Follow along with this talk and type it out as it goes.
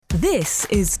This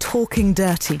is Talking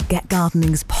Dirty, Get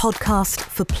Gardening's podcast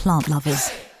for plant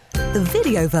lovers. The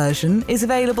video version is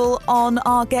available on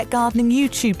our Get Gardening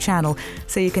YouTube channel,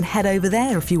 so you can head over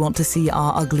there if you want to see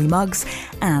our ugly mugs,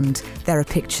 and there are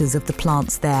pictures of the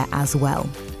plants there as well.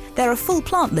 There are full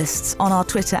plant lists on our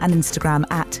Twitter and Instagram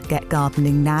at Get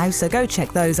Gardening Now, so go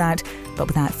check those out. But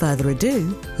without further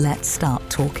ado, let's start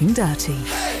Talking Dirty.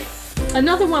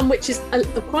 Another one which is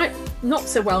quite not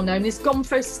so well known is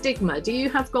Gomphostigma. Do you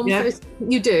have Gomphos? Yeah.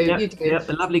 You do. Yep. You do. Yep,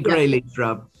 the lovely grey leaf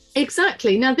shrub.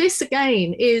 Exactly. Now this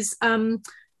again is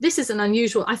this is an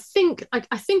unusual. I think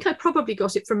I probably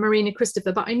got it from Marina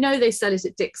Christopher, but I know they sell it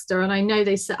at Dixter, and I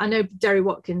know Derry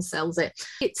Watkins sells it.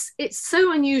 It's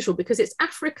so unusual because it's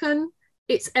African,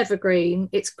 it's evergreen,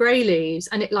 it's grey leaves,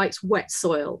 and it likes wet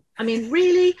soil. I mean,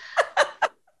 really.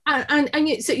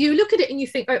 So you look at it and you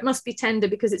think, oh, it must be tender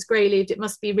because it's grey-leaved. It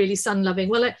must be really sun-loving.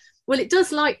 Well, it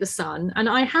does like the sun, and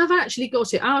I have actually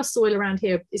got it. Our soil around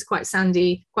here is quite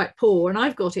sandy, quite poor, and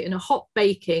I've got it in a hot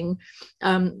baking,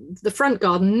 the front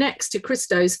garden next to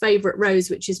Christo's favourite rose,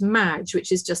 which is Madge,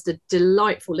 which is just a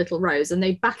delightful little rose, and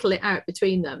they battle it out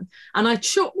between them. And I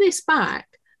chop this back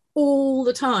all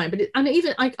the time, but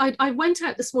I went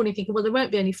out this morning thinking, well, there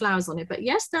won't be any flowers on it, but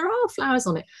yes, there are flowers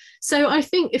on it. So I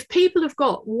think if people have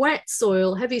got wet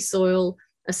soil, heavy soil,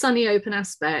 a sunny open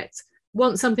aspect,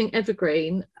 want something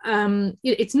evergreen,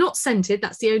 it's not scented,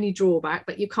 that's the only drawback,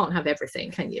 but you can't have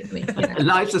everything, can you? I mean,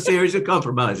 Life's a series of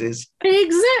compromises.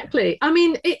 Exactly. I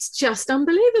mean, it's just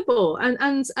unbelievable.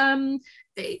 And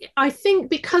I think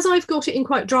because I've got it in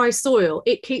quite dry soil,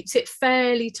 it keeps it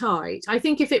fairly tight. I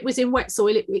think if it was in wet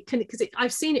soil, it can, because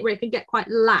I've seen it where it can get quite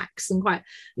lax and quite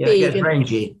big. It gets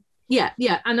rangy. Yeah.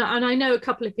 And I know a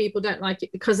couple of people don't like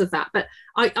it because of that, but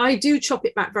I do chop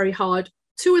it back very hard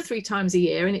 2 or 3 times a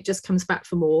year, and it just comes back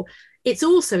for more. It's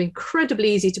also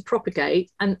incredibly easy to propagate,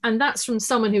 and that's from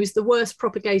someone who is the worst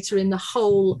propagator in the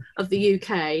whole of the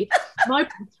UK.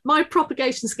 My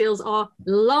propagation skills are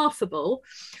laughable,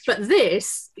 but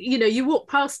this, you walk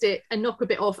past it and knock a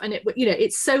bit off, and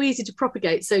it's so easy to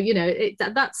propagate. So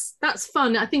that's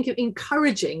fun. I think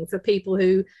encouraging for people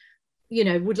who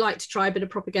would like to try a bit of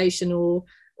propagation and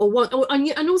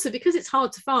also because it's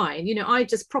hard to find. I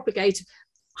just propagate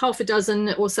half a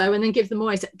dozen or so and then give them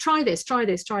away. Try this.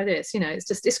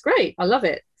 It's great. I love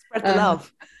it. Spread the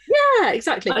love. Yeah,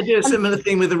 exactly. I do a similar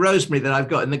thing with the rosemary that I've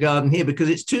got in the garden here, because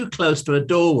it's too close to a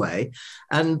doorway,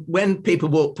 and when people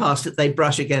walk past it, they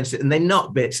brush against it and they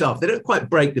knock bits off. They don't quite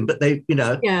break them, but they,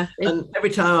 and every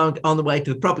time I'm on the way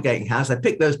to the propagating house, I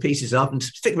pick those pieces off and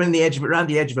stick them around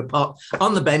the edge of a pot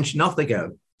on the bench, and off they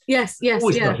go. Yes.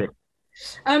 Always Yeah. got it.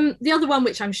 The other one,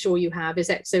 which I'm sure you have, is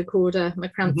Exocorda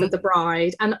macrantha the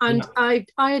Bride, and I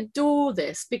adore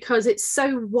this because it's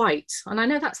so white. And I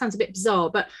know that sounds a bit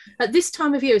bizarre, but at this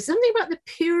time of year, something about the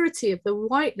purity of the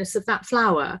whiteness of that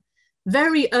flower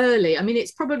very early. I mean,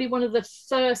 it's probably one of the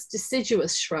first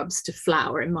deciduous shrubs to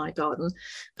flower in my garden,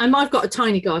 and I've got a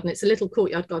tiny garden. It's a little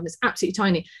courtyard garden. It's absolutely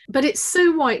tiny, but it's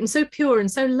so white and so pure and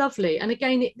so lovely. And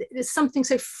again, there's something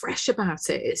so fresh about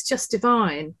it. It's just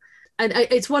divine. And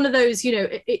it's one of those,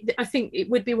 I think it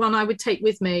would be one I would take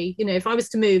with me. If I was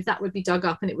to move, that would be dug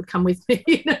up and it would come with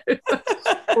me,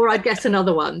 or I'd get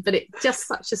another one. But it's just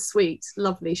such a sweet,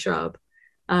 lovely shrub.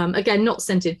 Again, not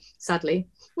scented, sadly,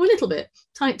 or a little bit,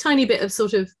 tiny bit of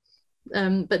sort of,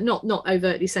 but not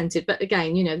overtly scented. But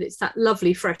again, it's that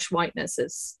lovely fresh whiteness.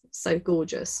 It's so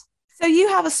gorgeous. So you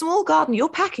have a small garden. You're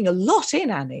packing a lot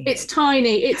in, Annie. It's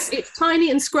tiny. It's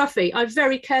tiny and scruffy. I've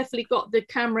very carefully got the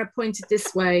camera pointed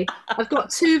this way. I've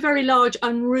got 2 very large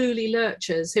unruly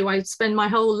lurchers who I spend my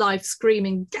whole life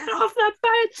screaming, get off that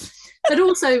bed. But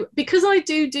also, because I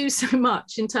do so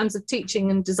much in terms of teaching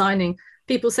and designing,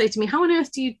 people say to me, how on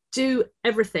earth do you do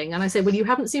everything? And I say, well, you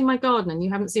haven't seen my garden and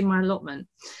you haven't seen my allotment.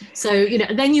 So,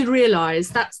 then you realise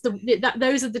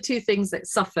those are the 2 things that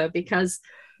suffer, because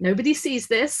nobody sees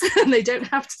this and they don't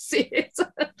have to see it.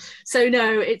 So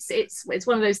no, it's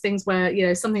one of those things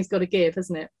where, something's got to give,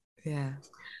 hasn't it? Yeah.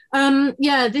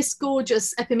 This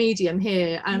gorgeous epimedium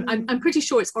here, I'm pretty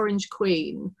sure it's Orange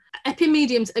Queen.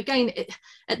 Epimediums, again,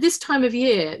 at this time of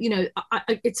year,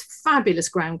 it's fabulous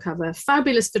ground cover,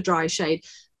 fabulous for dry shade.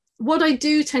 What I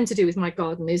do tend to do with my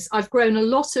garden is I've grown a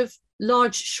lot of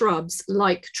large shrubs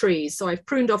like trees. So I've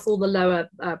pruned off all the lower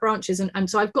branches, and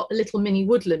so I've got a little mini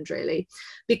woodland, really,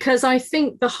 because I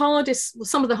think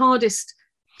some of the hardest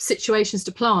situations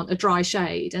to plant are dry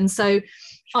shade. And so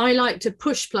I like to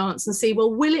push plants and see,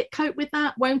 well, will it cope with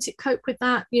that? Won't it cope with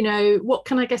that? What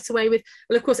can I get away with?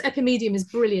 Well, of course, epimedium is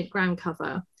brilliant ground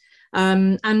cover.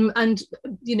 And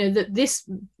you know that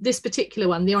this particular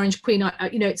one, the Orange Queen,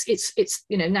 you know, it's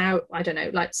you know, now I don't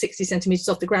know, like 60 centimeters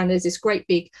off the ground. There's this great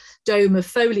big dome of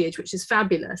foliage, which is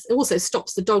fabulous. It also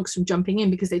stops the dogs from jumping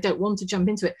in because they don't want to jump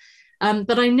into it.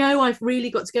 But I know I've really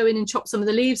got to go in and chop some of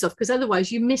the leaves off, because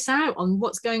otherwise you miss out on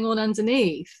what's going on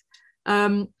underneath.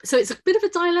 So it's a bit of a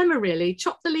dilemma, really.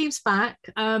 Chop the leaves back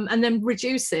and then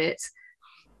reduce it.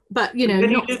 But, you know,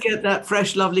 you do get that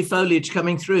fresh, lovely foliage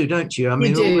coming through, don't you? I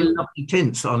mean, all the lovely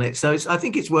tints on it. So I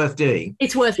think it's worth doing.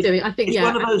 It's worth doing, I think, it's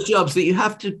one of those jobs that you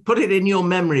have to put it in your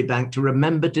memory bank to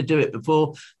remember to do it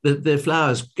before the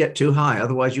flowers get too high.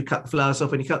 Otherwise, you cut the flowers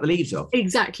off and you cut the leaves off.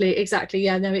 Exactly.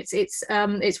 Yeah, no,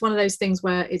 it's one of those things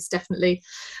where it's definitely.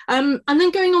 And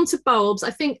then going on to bulbs,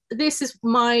 I think this is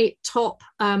my top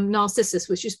narcissus,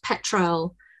 which is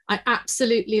Petrel. I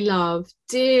absolutely love,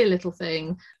 dear little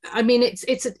thing. I mean,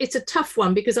 it's a tough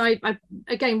one, because I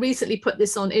again recently put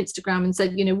this on Instagram and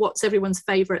said, you know, what's everyone's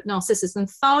favorite narcissus? And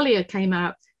Thalia came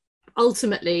out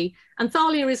ultimately, and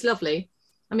Thalia is lovely.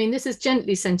 I mean, this is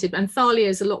gently scented, and Thalia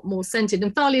is a lot more scented,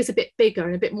 and Thalia is a bit bigger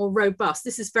and a bit more robust.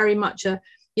 This is very much a,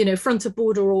 you know, front of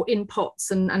border or in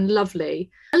pots and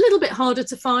lovely. A little bit harder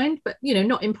to find, but, you know,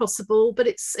 not impossible. But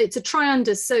it's a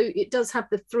triandus, so it does have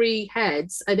the 3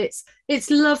 heads, and it's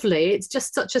lovely. It's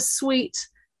just such a sweet,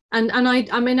 and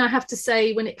I mean, I have to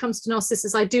say, when it comes to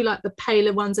narcissus, I do like the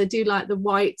paler ones. I do like the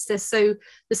whites. There's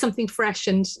something fresh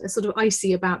and sort of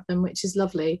icy about them, which is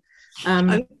lovely.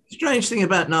 The strange thing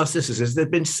about narcissus is there's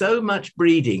been so much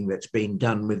breeding that's been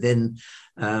done within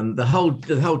the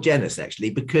whole genus, actually,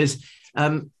 because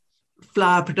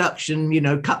flower production, you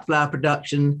know, cut flower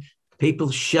production,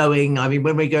 people showing. I mean,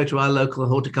 when we go to our local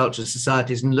horticulture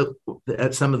societies and look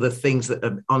at some of the things that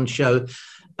are on show,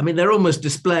 I mean, they're almost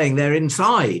displaying their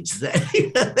insides.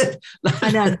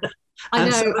 I know.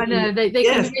 I know. They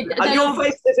yes. Your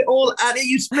face says it all, Annie.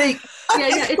 You speak.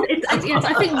 Yeah.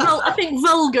 I think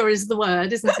vulgar is the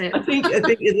word, isn't it? I think a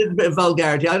little bit of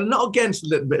vulgarity. I'm not against a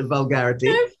little bit of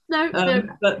vulgarity. No.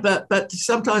 But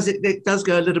sometimes it does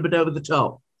go a little bit over the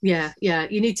top. Yeah.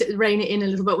 You need to rein it in a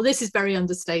little bit. Well, this is very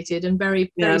understated and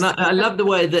very. Yeah, and I love the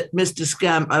way that Mr.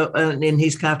 Scamp, in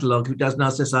his catalogue, who does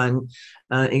narcissi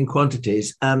in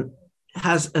quantities,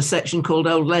 has a section called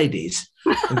Old Ladies.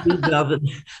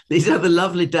 These are the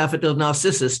lovely daffodil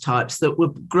narcissus types that were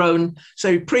grown,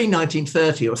 so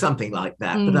pre-1930 or something like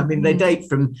that. But I mean, they date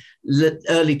from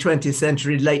early 20th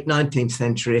century, late 19th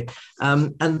century,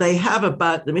 and they have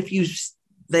about them,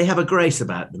 they have a grace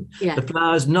about them. Yeah. The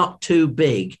flowers not too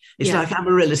big. It's like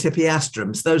Amaryllis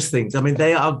hippeastrums, those things. I mean,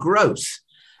 they are gross.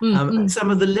 Some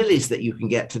of the lilies that you can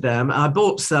get today. I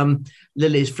bought some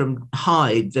lilies from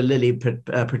Hyde, the lily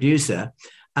producer,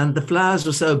 and the flowers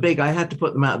were so big I had to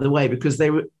put them out of the way because they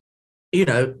were, you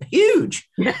know, huge.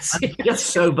 Yes. Just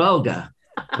so vulgar.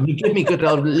 I mean, give me good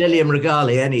old Lilium regale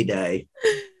any day.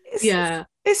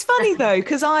 It's funny though,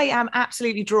 because I am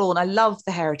absolutely drawn. I love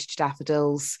the heritage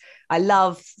daffodils. I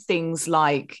love things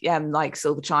like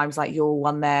silver chimes, like your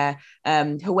one there,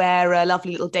 Huera,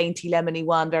 lovely little dainty lemony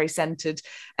one, very scented.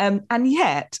 And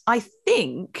yet I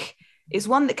think it's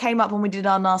one that came up when we did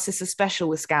our Narcissus special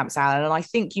with Scamps, Alan, and I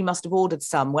think you must have ordered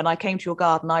some. When I came to your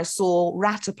garden, I saw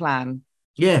Rataplan.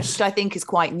 Yes. Which I think is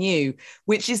quite new,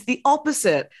 which is the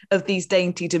opposite of these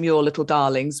dainty, demure little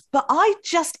darlings. But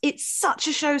it's such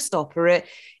a showstopper.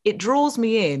 It draws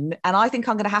me in. And I think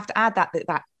I'm going to have to add that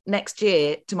next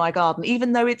year to my garden,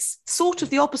 even though it's sort of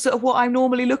the opposite of what I'm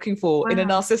normally looking for in a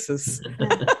narcissus.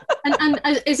 And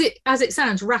is it, as it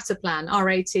sounds, Rataplan,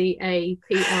 Rataplan?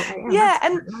 Yeah,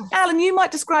 and Alan, you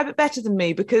might describe it better than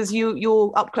me because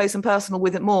you're up close and personal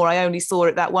with it more. I only saw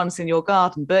it that once in your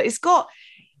garden, but it's got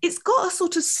a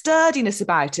sort of sturdiness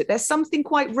about it. There's something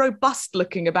quite robust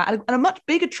looking about it, and a much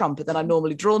bigger trumpet than I'm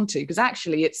normally drawn to, because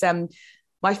actually it's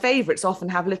my favourites often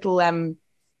have little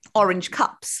orange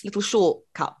cups, little short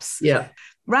cups. Yeah.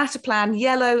 Rataplan,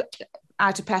 yellow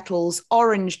outer petals,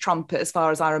 orange trumpet as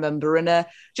far as I remember, and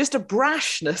just a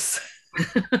brashness.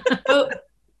 Well,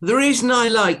 the reason I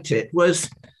liked it was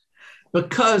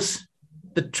because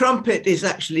the trumpet is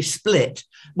actually split.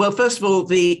 Well, first of all,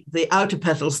 the outer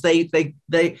petals, they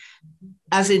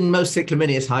as in most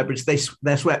cyclaminius hybrids,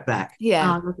 they're swept back.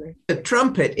 Yeah. Oh, lovely. The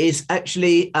trumpet is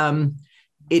actually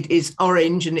it is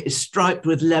orange and it is striped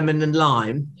with lemon and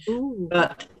lime. Ooh.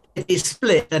 But it is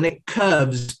split and it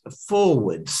curves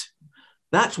forwards.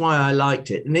 That's why I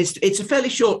liked it. And it's a fairly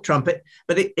short trumpet,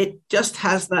 but it just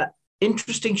has that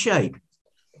interesting shape.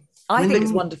 I think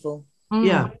it's wonderful.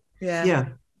 Yeah. Yeah.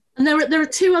 And there are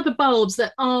two other bulbs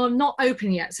that are not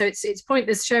open yet, so it's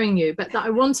pointless showing you, but that I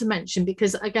want to mention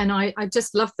because again I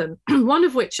just love them. One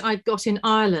of which I got in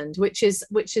Ireland, which is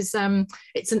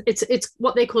it's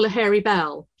what they call a hairy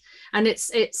bell, and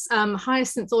it's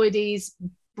Hyacinthioides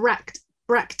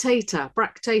bractata.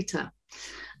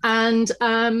 And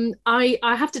I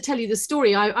have to tell you the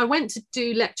story. I went to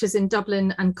do lectures in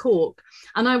Dublin and Cork,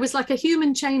 and I was like a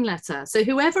human chain letter. So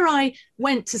whoever I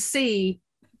went to see,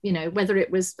 you know, whether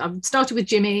it was, I started with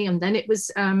Jimmy and then it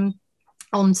was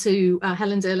on to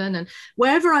Helen Dillon, and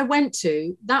wherever I went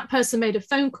to, that person made a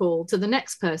phone call to the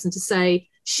next person to say,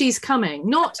 she's coming.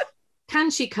 Not, can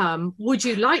she come? Would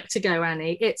you like to go,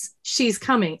 Annie? It's, she's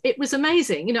coming. It was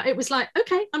amazing. You know, it was like,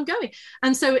 okay, I'm going.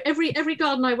 And so every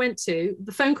garden I went to,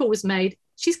 the phone call was made,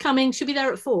 she's coming, she'll be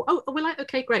there at 4. Oh, we're like,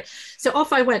 okay, great. So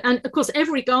off I went. And of course,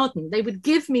 every garden, they would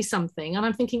give me something. And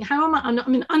I'm thinking, how am I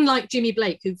mean, unlike Jimmy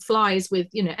Blake, who flies with,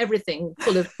 you know, everything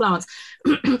full of plants,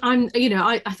 I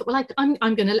thought, well,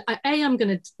 I'm going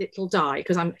to, it'll die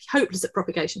because I'm hopeless at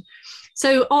propagation.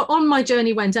 So on my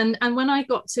journey went, and when I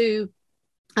got to,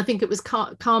 I think it was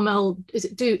Carmel, is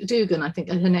it Dugan, I think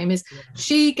her name is,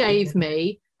 she gave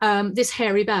me this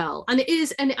hairy bell. And it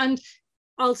is, and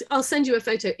I'll send you a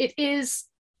photo. It is,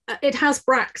 it has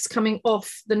bracts coming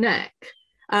off the neck.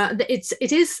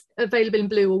 It is available in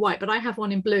blue or white, but I have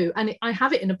one in blue, and I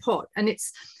have it in a pot, and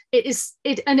it's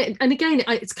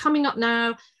coming up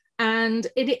now, and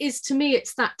it is, to me,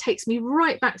 it's that takes me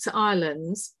right back to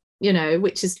Ireland, you know,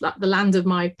 which is like the land of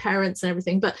my parents and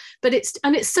everything. But it's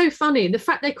so funny, the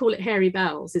fact they call it hairy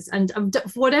bells is, and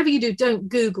whatever you do, don't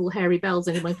Google hairy bells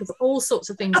anyway, because all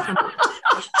sorts of things come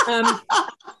up.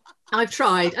 I've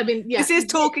tried. I mean, yeah. This is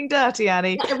talking dirty,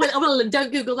 Annie. Well, and don't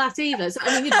Google that either. So,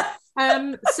 I mean, you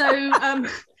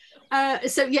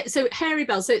know, so hairy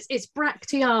bell. So it's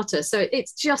bracteata. So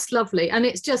it's just lovely, and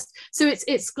it's just, so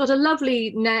it's got a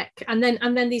lovely neck, and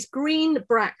then these green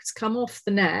bracts come off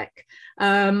the neck.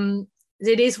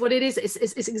 It is what it is.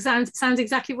 It sounds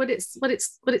exactly what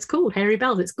it's called, hairy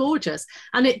bells. It's gorgeous,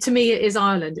 and to me it is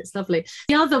Ireland. It's lovely.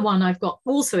 The other one I've got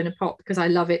also in a pot because I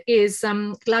love it is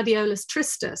Gladiolus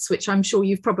tristis, which I'm sure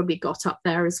you've probably got up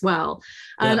there as well.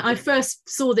 And I first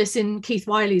saw this in Keith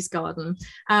Wiley's garden,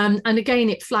 and again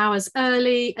it flowers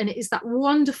early, and it is that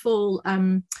wonderful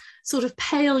sort of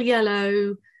pale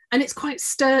yellow. And it's quite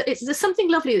there's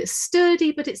something lovely. It's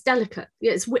sturdy, but it's delicate.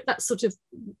 Yeah, that's sort of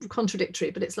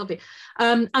contradictory, but it's lovely.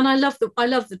 And I love the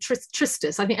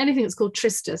tristis. I think anything that's called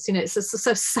tristis, you know, it's just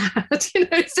so sad. You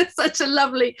know, it's just such a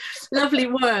lovely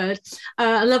word,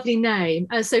 a lovely name.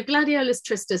 So Gladiolus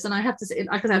tristis, and I have to say,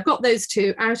 like I said, I've got those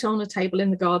two out on a table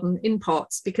in the garden in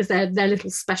pots because they're little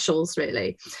specials,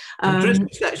 really.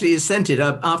 Tristis actually is scented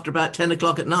after about 10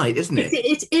 o'clock at night, isn't it?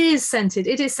 It is scented.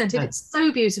 It is scented. Yeah. It's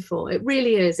so beautiful. It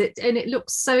really is. It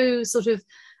looks so sort of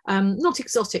not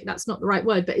exotic, that's not the right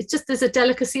word, but it's just, there's a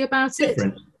delicacy about it.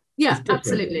 Different. Yeah,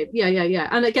 absolutely. Yeah.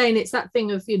 And again, it's that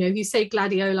thing of, you know, you say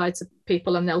gladioli to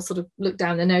people and they'll sort of look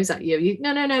down their nose at you.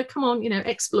 No, come on, you know,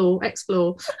 explore.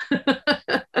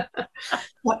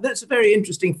 Well, that's a very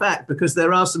interesting fact, because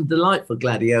there are some delightful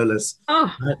gladiolus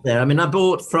out there. I mean, I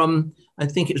bought from, I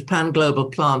think it was Pan Global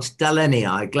Plants,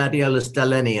 Gladiolus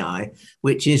dalleni,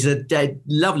 which is a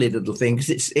lovely little thing,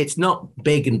 because it's not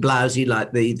big and blousy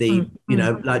like the you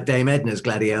know, like Dame Edna's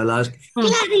gladiolas.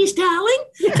 Gladys, darling.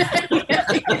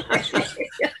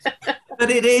 But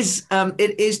it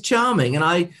is charming,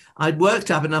 and I'd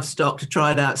worked up enough stock to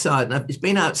try it outside, and it's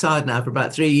been outside now for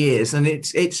about 3 years, and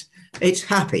it's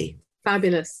happy.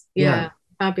 Fabulous. Yeah.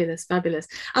 Fabulous.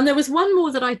 And there was one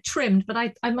more that I trimmed, but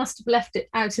I must have left it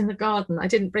out in the garden. I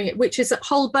didn't bring it, which is at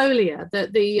Holbolia,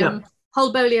 the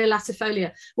Holbolia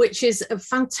latifolia, which is a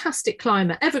fantastic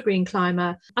climber, evergreen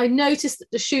climber. I noticed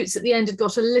that the shoots at the end had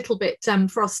got a little bit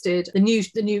frosted, the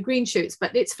new green shoots,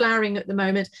 but it's flowering at the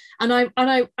moment. And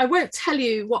I won't tell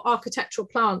you what architectural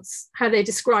plants, how they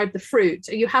describe the fruit.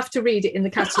 You have to read it in the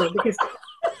catalogue, because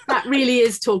that really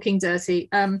is talking dirty.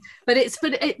 But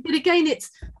again,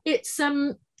 it's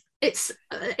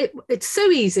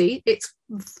so easy. It's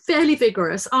fairly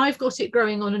vigorous. I've got it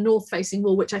growing on a north-facing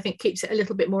wall, which I think keeps it a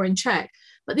little bit more in check.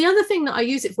 But the other thing that I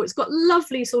use it for, it's got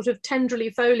lovely sort of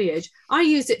tenderly foliage. I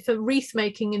use it for wreath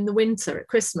making in the winter at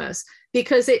Christmas,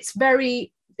 because it's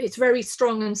very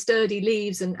strong and sturdy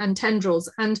leaves and tendrils.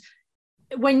 And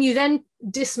when you then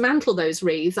dismantle those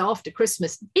wreaths after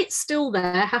Christmas, it's still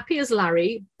there, happy as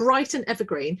Larry, bright and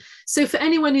evergreen. So for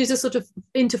anyone who's a sort of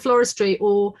into floristry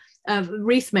or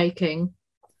wreath making,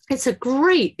 it's a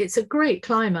great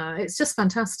climber. It's just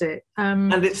fantastic.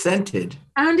 And it's scented.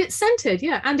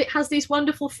 Yeah. And it has these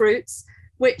wonderful fruits,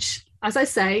 which as I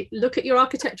say, look at your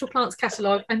architectural plants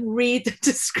catalogue and read the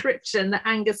description that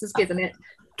Angus has given it.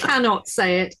 Cannot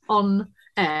say it on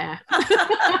air.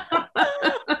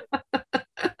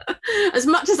 As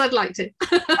much as I'd like to.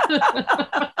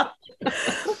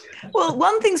 Well,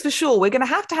 one thing's for sure, we're going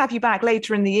to have you back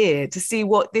later in the year to see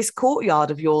what this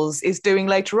courtyard of yours is doing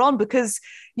later on, because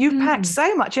you've packed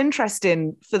so much interest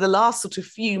in for the last sort of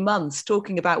few months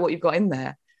talking about what you've got in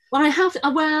there. Well,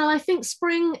 I think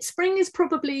spring is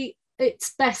probably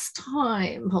its best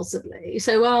time, possibly.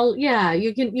 So, we'll negotiate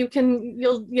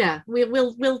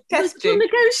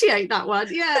that one.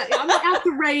 Yeah, I might have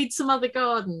to raid some other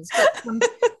gardens,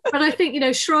 but I think,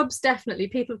 shrubs, definitely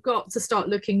people have got to start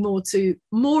looking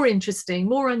more interesting,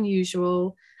 more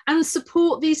unusual, and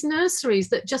support these nurseries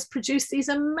that just produce these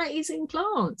amazing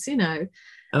plants. And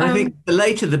I think the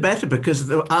later the better, because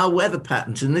of our weather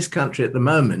patterns in this country at the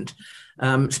moment.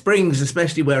 Springs,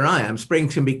 especially where I am,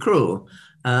 springs can be cruel.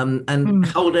 And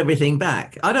hold everything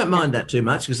back. I don't mind that too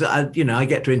much because I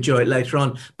get to enjoy it later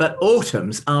on. But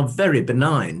autumns are very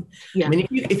benign. Yeah. I mean,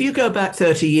 if you go back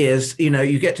 30 years,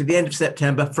 you get to the end of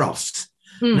September, frosts.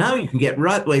 Now you can get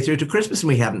right the way through to Christmas and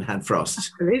we haven't had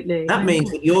frosts. Absolutely. That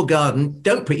means that your garden,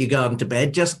 don't put your garden to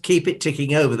bed, just keep it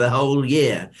ticking over the whole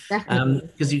year.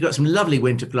 Because you've got some lovely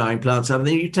winter flowering plants. And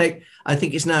then you take, I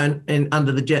think it's now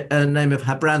under the name of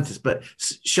Habranthus, but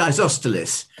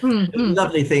Schizostolus.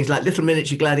 Lovely things like little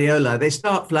miniature gladioli. They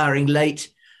start flowering late.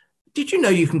 Did you know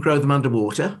you can grow them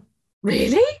underwater?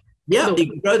 Really? Yeah, you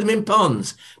can grow them in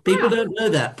ponds. People don't know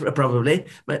that probably,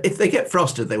 but if they get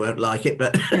frosted, they won't like it.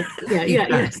 But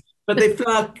yes. But they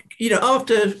flower,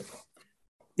 after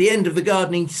the end of the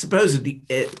gardening, supposedly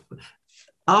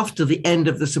after the end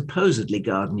of the supposedly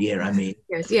garden year. I mean,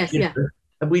 yes.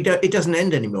 It doesn't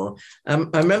end anymore. I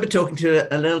remember talking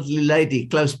to an elderly lady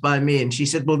close by me, and she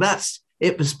said, "Well, that's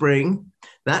it for spring,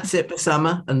 that's it for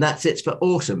summer, and that's it for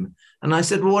autumn." And I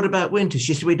said, "Well, what about winter?"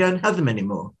 She said, "We don't have them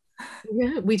anymore."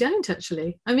 Yeah, we don't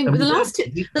actually. I mean, the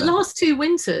last two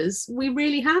winters, we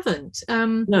really haven't.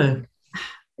 No,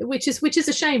 which is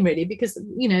a shame, really, because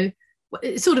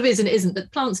it sort of is and it isn't.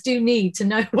 But plants do need to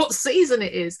know what season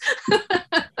it is.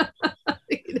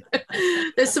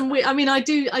 There's some weird, I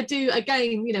do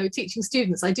again, teaching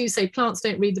students, I do say plants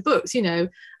don't read the books, and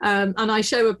I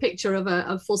show a picture of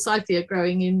a forsythia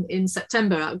growing in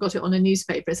September. I've got it on a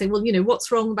newspaper. I say, well,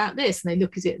 what's wrong about this? And they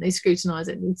look at it and they scrutinize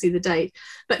it and you can see the date.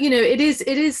 But it is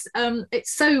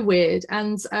it's so weird.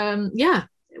 And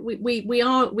we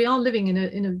are living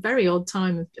in a very odd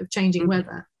time of changing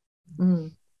weather.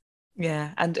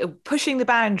 Yeah, and pushing the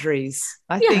boundaries.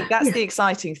 I think that's the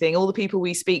exciting thing. All the people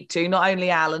we speak to, not only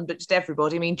Alan, but just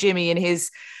everybody. I mean, Jimmy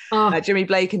Jimmy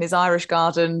Blake in his Irish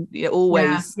garden,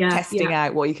 always testing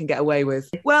out what you can get away with.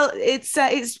 Well, it's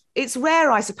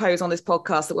rare, I suppose, on this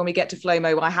podcast that when we get to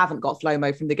FLOMO, I haven't got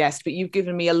FLOMO from the guest, but you've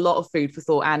given me a lot of food for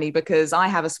thought, Annie, because I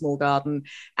have a small garden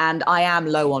and I am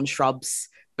low on shrubs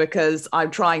because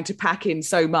I'm trying to pack in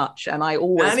so much, and I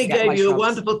always Annie gave you a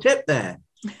wonderful tip there.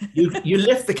 You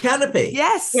lift the canopy.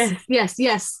 Yes.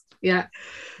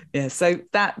 Yeah, so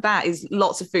that is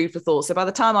lots of food for thought. So by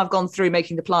the time I've gone through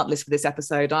making the plant list for this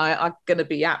episode, I'm going to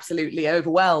be absolutely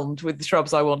overwhelmed with the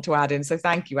shrubs I want to add in. So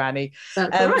thank you, Annie.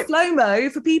 That's all right. FLOMO,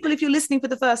 for people, if you're listening for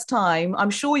the first time,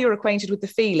 I'm sure you're acquainted with the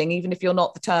feeling, even if you're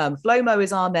not the term. FLOMO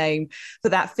is our name for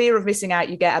that fear of missing out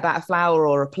you get about a flower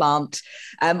or a plant.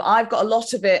 I've got a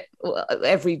lot of it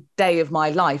every day of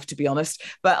my life, to be honest.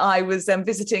 But I was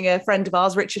visiting a friend of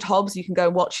ours, Richard Hobbs. You can go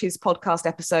and watch his podcast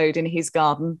episode in his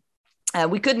garden.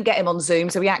 We couldn't get him on Zoom,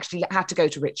 so we actually had to go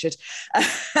to Richard.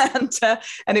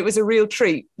 And it was a real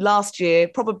treat. Last year,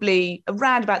 probably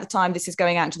around about the time this is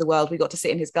going out into the world, we got to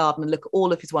sit in his garden and look at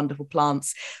all of his wonderful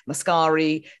plants,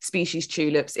 Muscari, species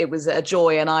tulips. It was a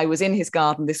joy. And I was in his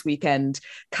garden this weekend,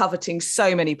 coveting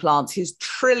so many plants. His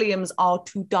trilliums are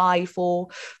to die for,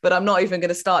 but I'm not even going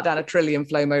to start down a trillium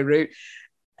FLOMO route.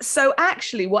 So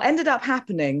actually what ended up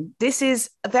happening, this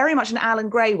is very much an Alan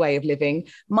Gray way of living.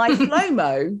 My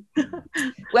FLOMO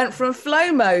went from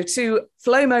FLOMO to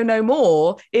FLOMO no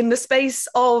more in the space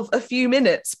of a few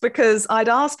minutes, because I'd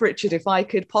asked Richard if I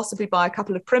could possibly buy a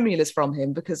couple of primulas from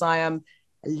him, because I am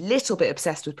a little bit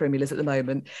obsessed with primulas at the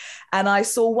moment. And I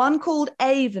saw one called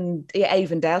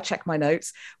Avondale, check my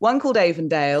notes, one called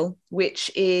Avondale,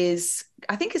 which is,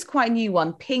 I think it's quite a new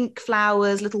one, pink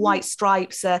flowers, little white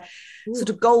stripes, sort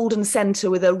of golden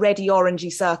centre with a reddy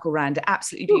orangey circle around it,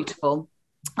 absolutely beautiful.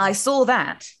 I saw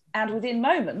that, and within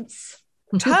moments,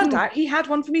 turned out he had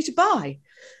one for me to buy.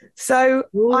 So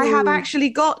I have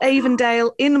actually got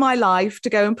Avondale in my life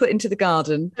to go and put into the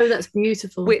garden. Oh, that's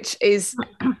beautiful. Which is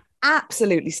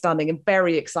absolutely stunning and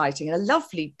very exciting, and a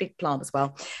lovely big plant as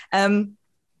well.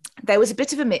 there was a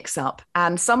bit of a mix-up,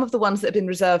 and some of the ones that had been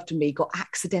reserved for me got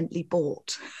accidentally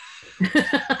bought.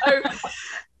 So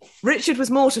Richard was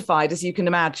mortified, as you can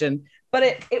imagine, but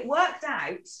it worked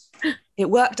out. It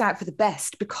worked out for the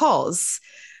best, because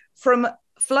from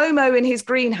Flomo in his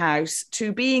greenhouse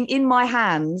to being in my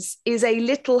hands is a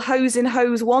little hose in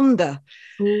hose wonder.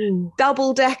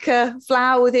 Double-decker,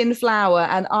 flower within flower,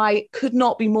 and I could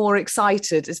not be more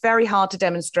excited. It's very hard to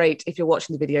demonstrate if you're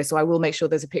watching the video, so I will make sure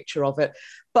there's a picture of it.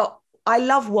 But I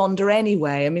love wonder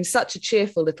anyway. I mean, such a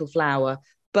cheerful little flower.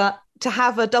 But to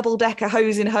have a double-decker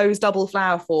hose in hose double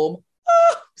flower form,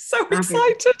 so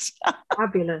excited.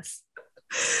 Fabulous.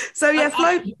 So yeah,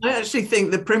 I actually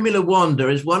think the Primula wanda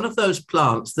is one of those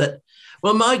plants that,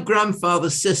 well, my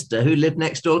grandfather's sister, who lived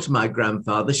next door to my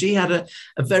grandfather, she had a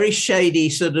very shady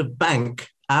sort of bank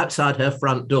outside her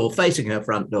front door, facing her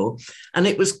front door, and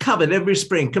it was covered every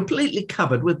spring, completely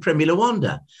covered with Primula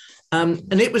wanda. And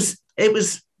it was,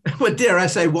 well, dare I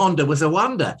say, wanda was a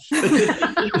wonder,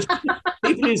 because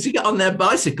people used to get on their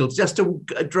bicycles just to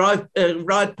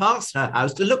ride past her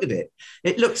house to look at it.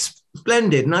 It looks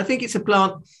splendid, and I think it's a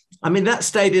plant. I mean, that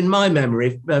stayed in my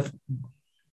memory of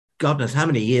God knows how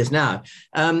many years now.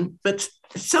 But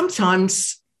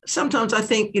sometimes I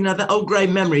think, that old grey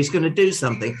memory is going to do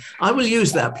something. I will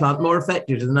use that plant more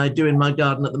effectively than I do in my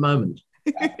garden at the moment.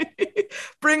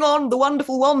 Bring on the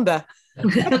wonderful wonder.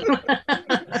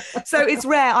 So it's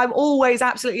rare. I'm always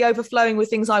absolutely overflowing with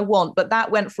things I want, but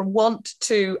that went from want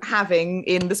to having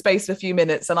in the space of a few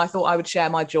minutes, and I thought I would share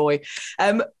my joy.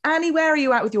 Annie, where are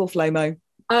you at with your Flomo?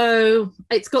 Oh,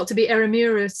 it's got to be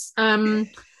Eremurus.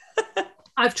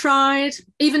 I've tried,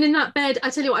 even in that bed, I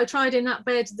tell you what, I tried in that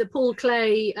bed, the Paul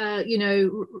Clay,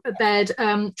 bed,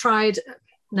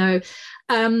 no.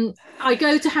 I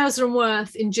go to Hauser and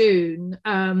Worth in June,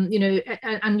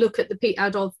 and look at the Pete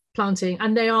Adolf planting,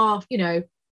 and they are,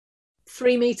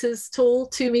 3 meters tall,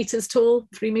 2 meters tall,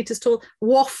 3 meters tall,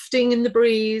 wafting in the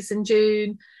breeze in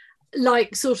June,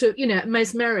 like sort of,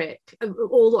 mesmeric. And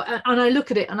I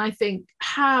look at it and I think,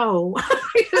 how?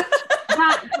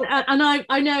 And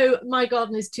I know my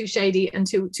garden is too shady and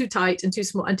too tight and too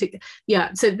small, and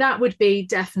so that would be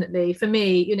definitely for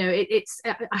me.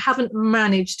 I haven't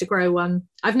managed to grow one.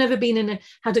 I've never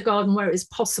had a garden where it is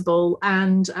possible,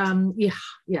 and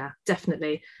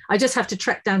definitely. I just have to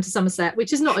trek down to Somerset,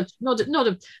 which is not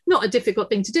a difficult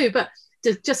thing to do, but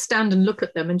to just stand and look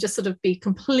at them and just sort of be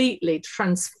completely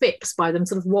transfixed by them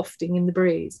sort of wafting in the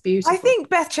breeze. Beautiful. I think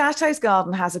Beth Chatto's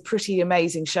garden has a pretty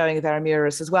amazing showing of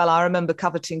Eremurus as well. I remember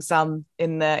coveting some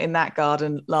in that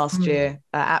garden last year.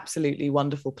 Absolutely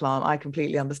wonderful plant. I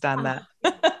completely understand that.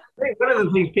 I think one of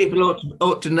the things people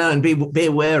ought to know and be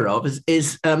aware of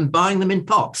is buying them in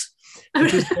pots.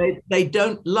 Because they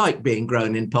don't like being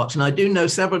grown in pots. And I do know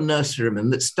several nurserymen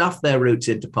that stuff their roots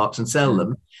into pots and sell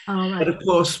them. Oh, right. But of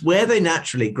course, where they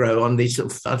naturally grow on these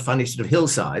sort of funny sort of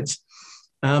hillsides,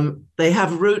 they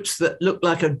have roots that look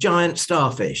like a giant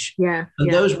starfish. Yeah.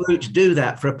 And those roots do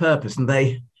that for a purpose, and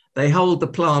they hold the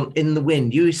plant in the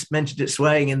wind. You mentioned it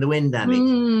swaying in the wind, Annie.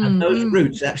 And those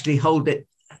roots actually hold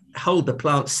the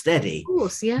plant steady. Of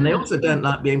course, yeah. And they also don't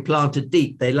like being planted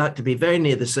deep. They like to be very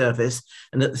near the surface.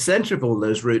 And at the center of all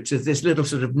those roots is this little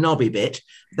sort of knobby bit.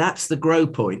 That's the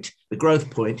growth point.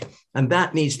 And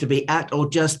that needs to be at or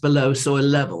just below soil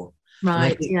level.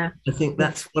 Right, I think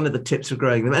that's one of the tips for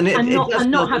growing them.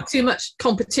 And not have too much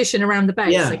competition around the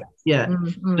base. Yeah.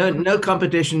 No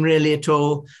competition really at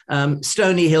all.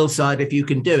 Stony hillside, if you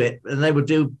can do it, and they will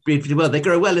do beautifully well. They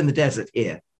grow well in the desert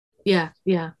here. Yeah,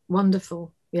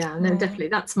 wonderful. Yeah, no, definitely,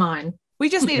 that's mine. We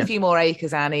just need a few more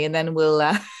acres, Annie, and then we'll...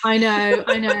 I know.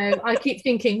 I keep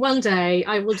thinking one day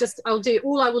I will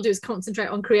do is concentrate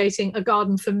on creating a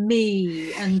garden for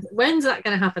me. And when's that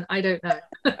going to happen? I don't know.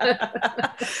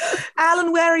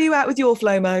 Alan, where are you at with your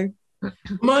Flomo?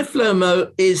 My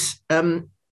Flomo is,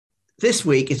 this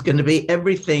week is going to be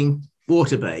everything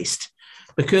water-based,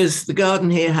 because the garden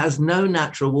here has no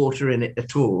natural water in it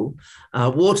at all.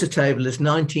 Water table is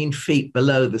 19 feet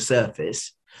below the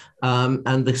surface.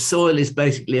 And the soil is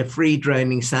basically a free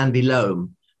draining sandy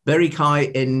loam, very high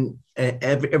in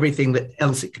everything that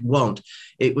else it could want.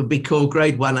 It would be called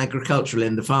grade 1 agricultural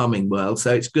in the farming world.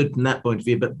 So it's good from that point of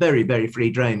view, but very, very free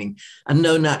draining and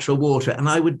no natural water. And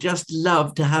I would just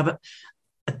love to have a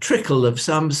trickle of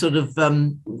some sort of,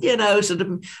 sort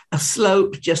of a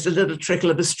slope, just a little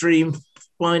trickle of a stream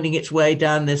winding its way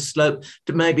down this slope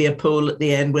to maybe a pool at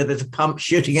the end where there's a pump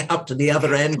shooting it up to the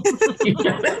other end.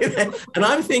 And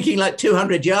I'm thinking like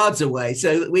 200 yards away.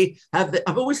 So that we have,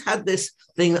 I've always had this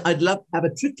thing that I'd love to have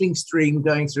a trickling stream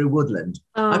going through woodland.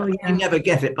 I never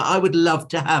get it, but I would love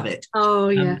to have it. Oh,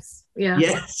 yes. Yeah.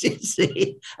 Yes, you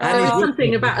see. There's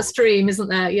something about a stream, isn't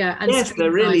there? Yeah. And yes,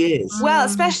 there really is. Well,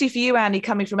 especially for you, Annie,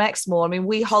 coming from Exmoor. I mean,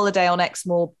 we holiday on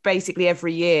Exmoor basically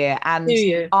every year. And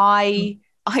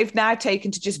I've now taken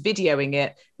to just videoing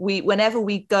it. Whenever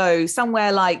we go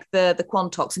somewhere like the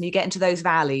Quantocks and you get into those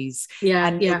valleys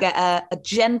you get a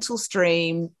gentle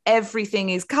stream, everything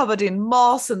is covered in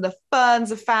moss and the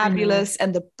ferns are fabulous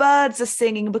and the birds are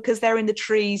singing because they're in the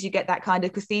trees. You get that kind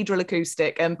of cathedral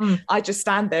acoustic. And I just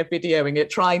stand there videoing it,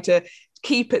 trying to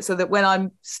keep it so that when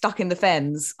I'm stuck in the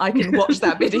fens, I can watch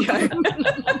that video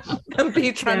and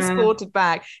be transported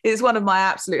back. It's one of my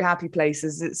absolute happy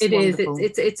places. It wonderful.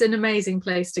 is. It's an amazing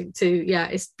place to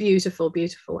it's beautiful,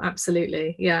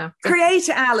 absolutely. Yeah. Create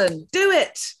it, Alan. Do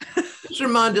it. Just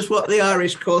remind us what the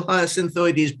Irish call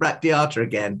Hyacinthoides bracteata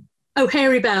again. Oh,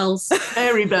 hairy bells.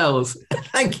 Hairy bells.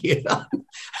 Thank you.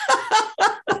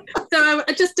 So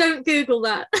I just don't Google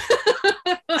that.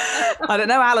 I don't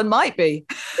know, Alan might be.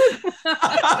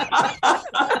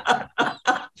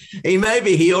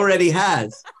 He already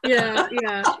has. Yeah.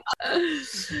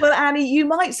 Well, Annie, you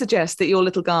might suggest that your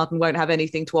little garden won't have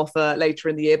anything to offer later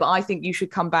in the year, but I think you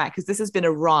should come back because this has been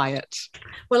a riot.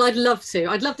 Well, I'd love to.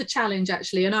 I'd love the challenge,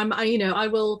 actually. And I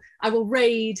will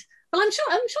raid. Well, I'm sure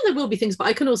there will be things, but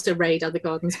I can also raid other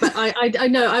gardens. But I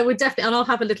know I would definitely, and I'll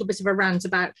have a little bit of a rant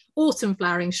about autumn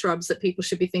flowering shrubs that people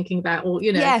should be thinking about, or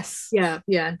Yes. Yeah,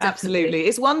 absolutely.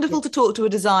 It's wonderful to talk to a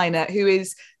designer who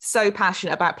is so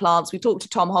passionate about plants. We talked to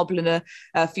Tom Hobliner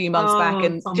a few months back,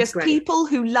 and Tom's just great. People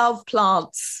who love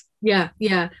plants. Yeah.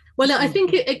 Well, I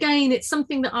think it's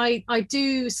something that I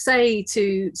do say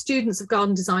to students of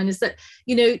garden design is that,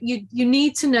 you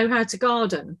need to know how to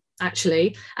garden.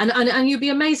 Actually, and you'd be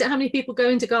amazed at how many people go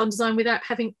into garden design without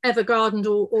having ever gardened,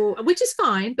 or which is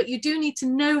fine, but you do need to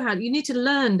know you need to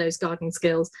learn those gardening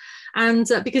skills, and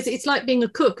because it's like being a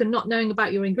cook and not knowing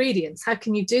about your ingredients. How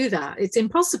can you do that? It's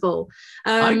impossible.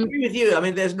 I agree with you. I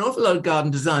mean, there's an awful lot of garden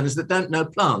designers that don't know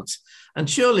plants, and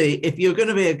surely if you're going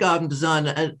to be a garden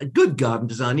designer, a good garden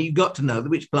designer, you've got to know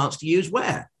which plants to use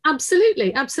where.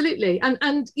 Absolutely, and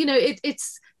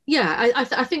it's. Yeah,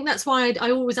 I think that's why I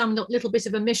always am a little bit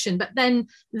of a mission. But then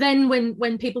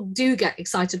when people do get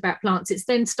excited about plants, it's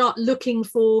then start looking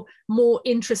for more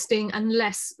interesting and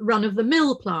less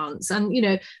run-of-the-mill plants. And,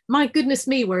 my goodness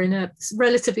me, we're in a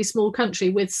relatively small country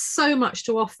with so much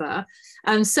to offer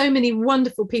and so many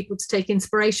wonderful people to take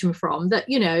inspiration from that,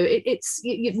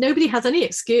 nobody has any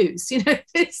excuse.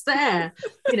 It's there,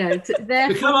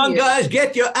 there. Come on, guys,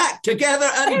 get your act together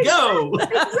and go.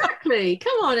 Exactly.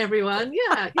 Come on, everyone.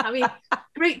 Yeah. I mean,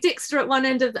 Great Dixter at one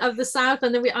end of the south,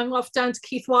 and then I'm off down to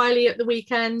Keith Wiley at the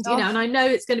weekend, and I know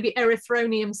it's going to be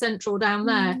Erythronium Central down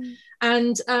there.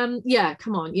 And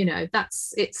come on,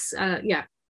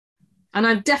 and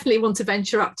I definitely want to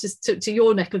venture up to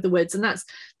your neck of the woods, and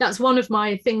that's one of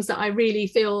my things that I really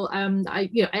feel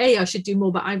I should do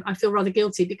more, but I feel rather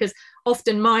guilty because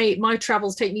often my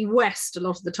travels take me west a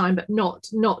lot of the time, but not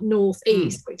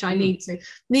northeast, which I need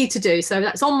to do. So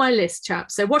that's on my list,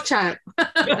 chaps. So watch out.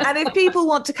 And if people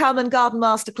want to come and garden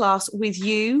masterclass with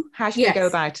you, how should they go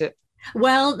about it?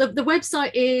 Well, the website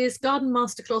is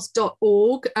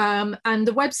gardenmasterclass.org, and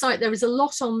the website, there is a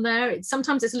lot on there.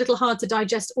 Sometimes it's a little hard to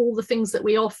digest all the things that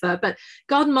we offer, but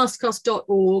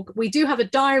gardenmasterclass.org. We do have a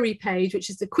diary page,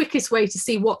 which is the quickest way to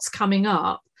see what's coming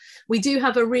up. We do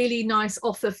have a really nice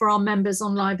offer for our members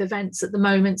on live events at the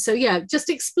moment. So just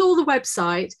explore the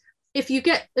website. If you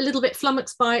get a little bit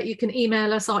flummoxed by it, you can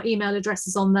email us. Our email address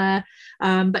is on there.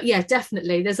 But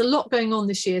definitely, there's a lot going on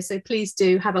this year, so please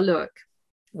do have a look.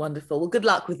 Wonderful. Well, good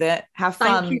luck with it. Have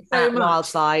fun at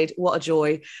Wildside. What a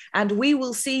joy. And we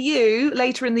will see you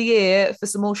later in the year for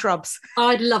some more shrubs.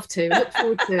 I'd love to. Look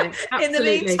forward to it. Absolutely. In the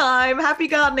meantime, happy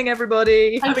gardening,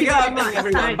 everybody. Happy gardening,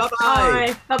 everyone.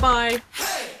 Bye-bye. Bye-bye.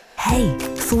 Hey,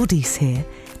 Thordis here.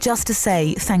 Just to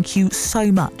say thank you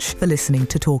so much for listening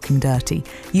to Talking Dirty.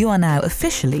 You are now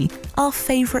officially our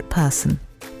favourite person.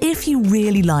 If you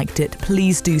really liked it,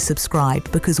 please do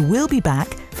subscribe because we'll be back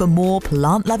for more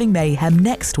plant-loving mayhem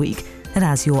next week. And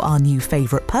as you're our new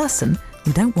favourite person,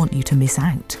 we don't want you to miss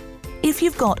out. If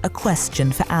you've got a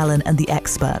question for Alan and the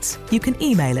experts, you can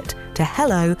email it to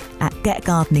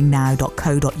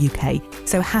hello@getgardeningnow.co.uk.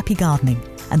 So happy gardening,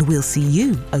 and we'll see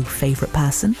you, oh favourite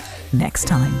person, next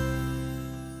time.